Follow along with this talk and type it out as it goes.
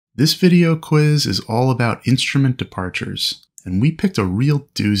This video quiz is all about instrument departures, and we picked a real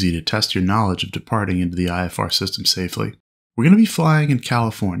doozy to test your knowledge of departing into the IFR system safely. We're going to be flying in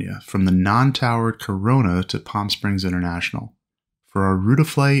California from the non-towered Corona to Palm Springs International. For our route of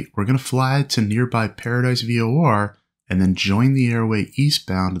flight, we're going to fly to nearby Paradise VOR and then join the airway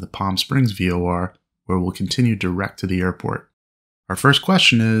eastbound to the Palm Springs VOR, where we'll continue direct to the airport. Our first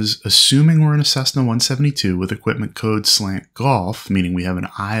question is, assuming we're in a Cessna 172 with equipment code slant golf, meaning we have an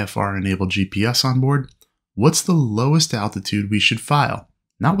IFR-enabled GPS on board, what's the lowest altitude we should file?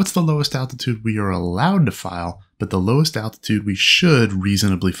 Not what's the lowest altitude we are allowed to file, but the lowest altitude we should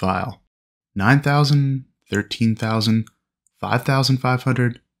reasonably file. 9,000, 13,000,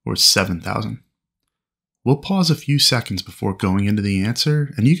 5,500, or 7,000? We'll pause a few seconds before going into the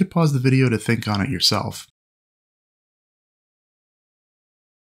answer, and you could pause the video to think on it yourself.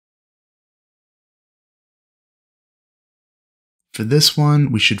 For this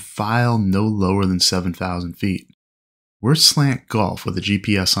one, we should file no lower than 7,000 feet. We're slant golf with a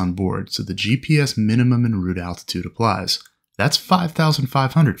GPS on board, so the GPS minimum en route altitude applies. That's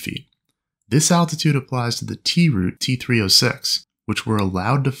 5,500 feet. This altitude applies to the T route T306, which we're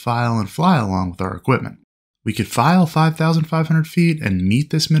allowed to file and fly along with our equipment. We could file 5,500 feet and meet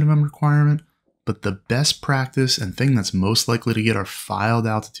this minimum requirement, but the best practice and thing that's most likely to get our filed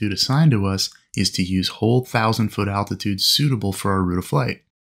altitude assigned to us is to use whole 1,000-foot altitudes suitable for our route of flight.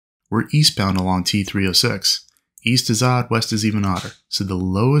 We're eastbound along T306. East is odd, west is even odder, so the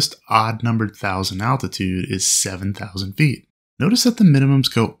lowest odd-numbered 1,000 altitude is 7,000 feet. Notice that the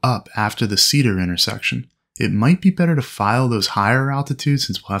minimums go up after the Cedar intersection. It might be better to file those higher altitudes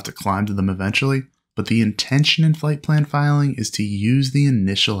since we'll have to climb to them eventually, but the intention in flight plan filing is to use the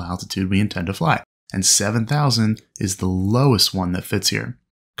initial altitude we intend to fly, and 7,000 is the lowest one that fits here.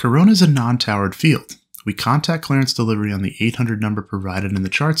 Corona is a non-towered field. We contact clearance delivery on the 800 number provided in the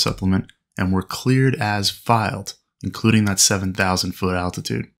chart supplement, and we're cleared as filed, including that 7,000-foot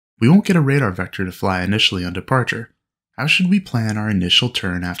altitude. We won't get a radar vector to fly initially on departure. How should we plan our initial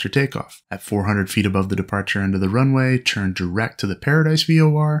turn after takeoff? At 400 feet above the departure end of the runway, turn direct to the Paradise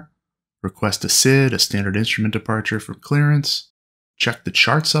VOR, request a SID, a standard instrument departure from clearance, check the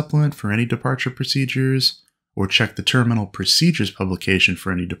chart supplement for any departure procedures, or check the terminal procedures publication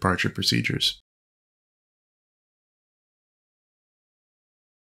for any departure procedures.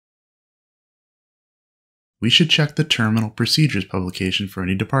 We should check the terminal procedures publication for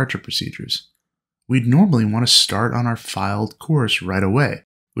any departure procedures. We'd normally want to start on our filed course right away,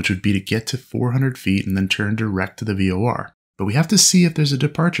 which would be to get to 400 feet and then turn direct to the VOR. But we have to see if there's a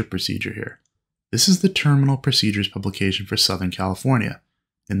departure procedure here. This is the terminal procedures publication for Southern California.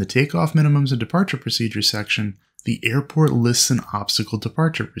 In the takeoff minimums and departure procedures section, the airport lists an obstacle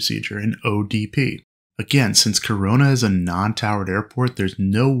departure procedure, an ODP. Again, since Corona is a non-towered airport, there's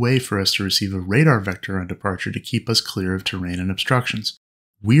no way for us to receive a radar vector on departure to keep us clear of terrain and obstructions.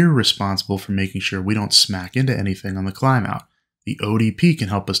 We're responsible for making sure we don't smack into anything on the climb out. The ODP can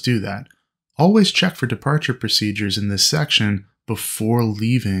help us do that. Always check for departure procedures in this section before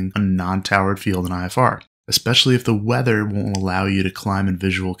leaving a non-towered field in IFR, especially if the weather won't allow you to climb in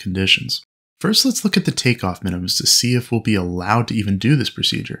visual conditions. First, let's look at the takeoff minimums to see if we'll be allowed to even do this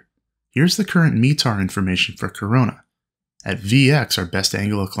procedure. Here's the current METAR information for Corona. At VX, our best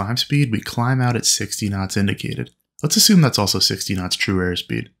angle of climb speed, we climb out at 60 knots indicated. Let's assume that's also 60 knots true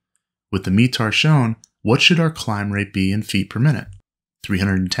airspeed. With the METAR shown, what should our climb rate be in feet per minute?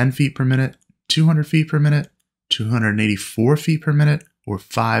 310 feet per minute, 200 feet per minute, 284 feet per minute, or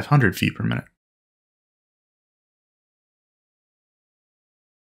 500 feet per minute?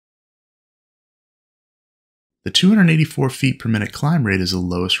 The 284 feet per minute climb rate is the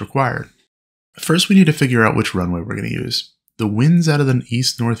lowest required. First, we need to figure out which runway we're going to use. The winds out of the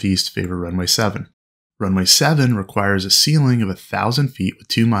east-northeast favor runway 7. Runway 7 requires a ceiling of 1,000 feet with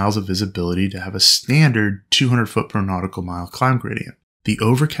 2 miles of visibility to have a standard 200 foot per nautical mile climb gradient. The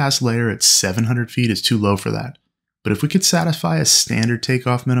overcast layer at 700 feet is too low for that. But if we could satisfy a standard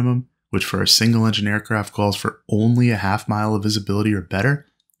takeoff minimum, which for a single-engine aircraft calls for only a half mile of visibility or better,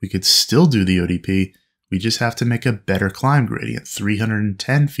 we could still do the ODP. We just have to make a better climb gradient,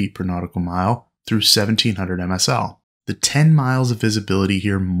 310 feet per nautical mile through 1,700 MSL. The 10 miles of visibility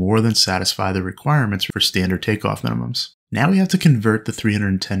here more than satisfy the requirements for standard takeoff minimums. Now we have to convert the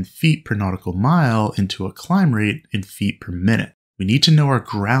 310 feet per nautical mile into a climb rate in feet per minute. We need to know our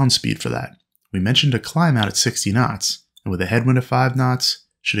ground speed for that. We mentioned a climb out at 60 knots, and with a headwind of 5 knots,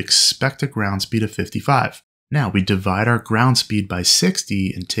 should expect a ground speed of 55. Now we divide our ground speed by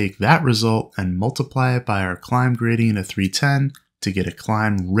 60 and take that result and multiply it by our climb gradient of 310 to get a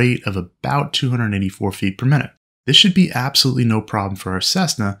climb rate of about 284 feet per minute. This should be absolutely no problem for our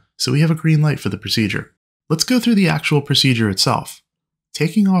Cessna, so we have a green light for the procedure. Let's go through the actual procedure itself.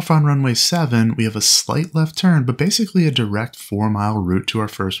 Taking off on runway 7, we have a slight left turn, but basically a direct 4-mile route to our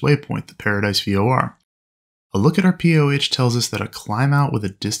first waypoint, the Paradise VOR. A look at our POH tells us that a climb out with a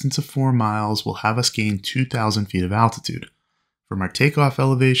distance of 4 miles will have us gain 2,000 feet of altitude. From our takeoff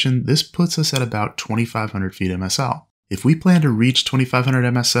elevation, this puts us at about 2,500 feet MSL. If we plan to reach 2,500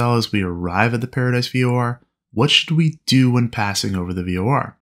 MSL as we arrive at the Paradise VOR, what should we do when passing over the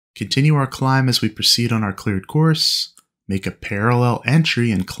VOR? Continue our climb as we proceed on our cleared course, make a parallel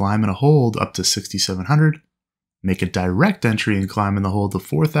entry and climb in a hold up to 6,700, make a direct entry and climb in the hold to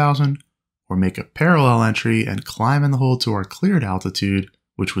 4,000, or make a parallel entry and climb in the hold to our cleared altitude,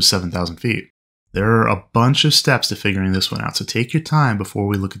 which was 7,000 feet. There are a bunch of steps to figuring this one out, so take your time before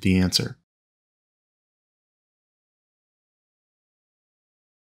we look at the answer.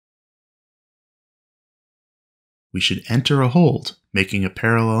 We should enter a hold, making a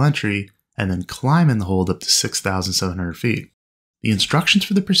parallel entry, and then climb in the hold up to 6,700 feet. The instructions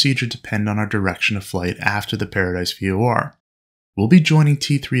for the procedure depend on our direction of flight after the Paradise VOR. We'll be joining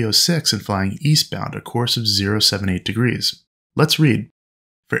T306 and flying eastbound, a course of 078 degrees. Let's read.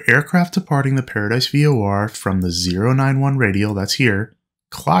 For aircraft departing the Paradise VOR from the 091 radial, that's here,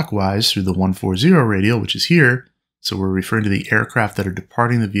 clockwise through the 140 radial, which is here, so we're referring to the aircraft that are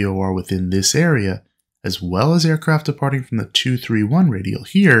departing the VOR within this area, as well as aircraft departing from the 231 radial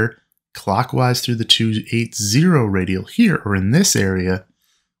here, clockwise through the 280 radial here, or in this area,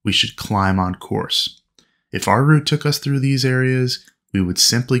 we should climb on course. If our route took us through these areas, we would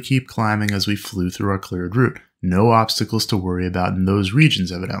simply keep climbing as we flew through our cleared route. No obstacles to worry about in those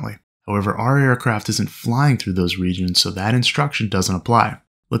regions, evidently. However, our aircraft isn't flying through those regions, so that instruction doesn't apply.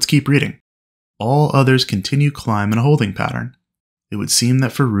 Let's keep reading. All others continue climb in a holding pattern. It would seem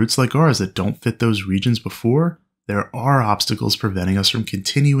that for routes like ours that don't fit those regions before, there are obstacles preventing us from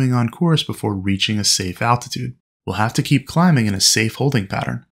continuing on course before reaching a safe altitude. We'll have to keep climbing in a safe holding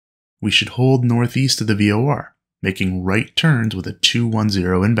pattern. We should hold northeast of the VOR, making right turns with a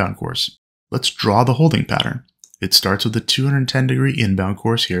 210 inbound course. Let's draw the holding pattern. It starts with a 210-degree inbound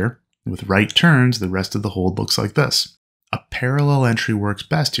course here. With right turns, the rest of the hold looks like this. A parallel entry works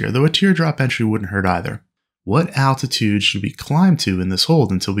best here, though a teardrop entry wouldn't hurt either. What altitude should we climb to in this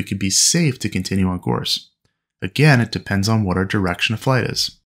hold until we could be safe to continue on course? Again, it depends on what our direction of flight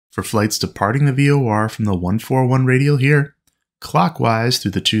is. For flights departing the VOR from the 141 radial here, clockwise through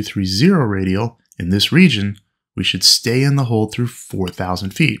the 230 radial in this region, we should stay in the hold through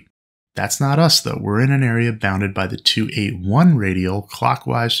 4,000 feet. That's not us though, we're in an area bounded by the 281 radial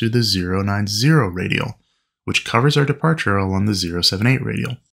clockwise through the 090 radial, which covers our departure along the 078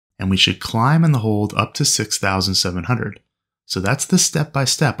 radial. And we should climb in the hold up to 6,700. So that's the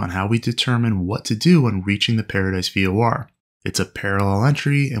step-by-step on how we determine what to do when reaching the Paradise VOR. It's a parallel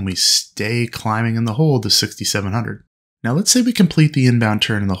entry and we stay climbing in the hold to 6,700. Now let's say we complete the inbound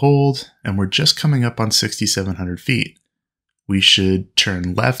turn in the hold and we're just coming up on 6,700 feet. We should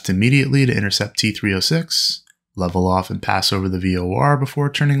turn left immediately to intercept T306, level off and pass over the VOR before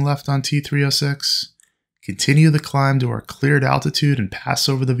turning left on T306, continue the climb to our cleared altitude and pass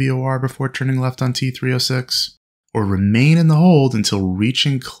over the VOR before turning left on T306, or remain in the hold until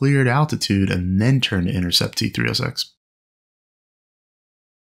reaching cleared altitude and then turn to intercept T306.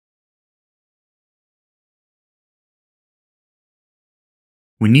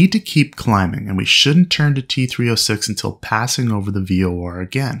 We need to keep climbing, and we shouldn't turn to T306 until passing over the VOR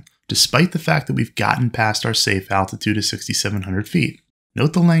again, despite the fact that we've gotten past our safe altitude of 6,700 feet.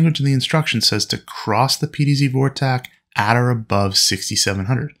 Note the language in the instruction says to cross the PDZ vortac at or above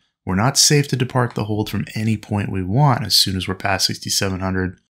 6,700. We're not safe to depart the hold from any point we want as soon as we're past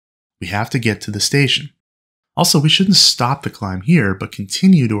 6,700. We have to get to the station. Also, we shouldn't stop the climb here, but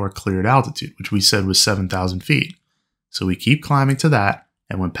continue to our cleared altitude, which we said was 7,000 feet. So we keep climbing to that,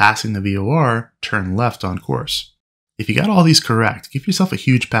 and when passing the VOR, turn left on course. If you got all these correct, give yourself a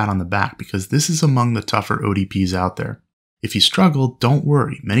huge pat on the back because this is among the tougher ODPs out there. If you struggle, don't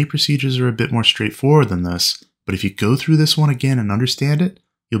worry. Many procedures are a bit more straightforward than this, but if you go through this one again and understand it,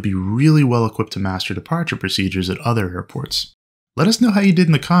 you'll be really well equipped to master departure procedures at other airports. Let us know how you did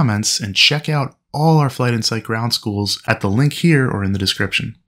in the comments and check out all our Flight Insight ground schools at the link here or in the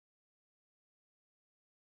description.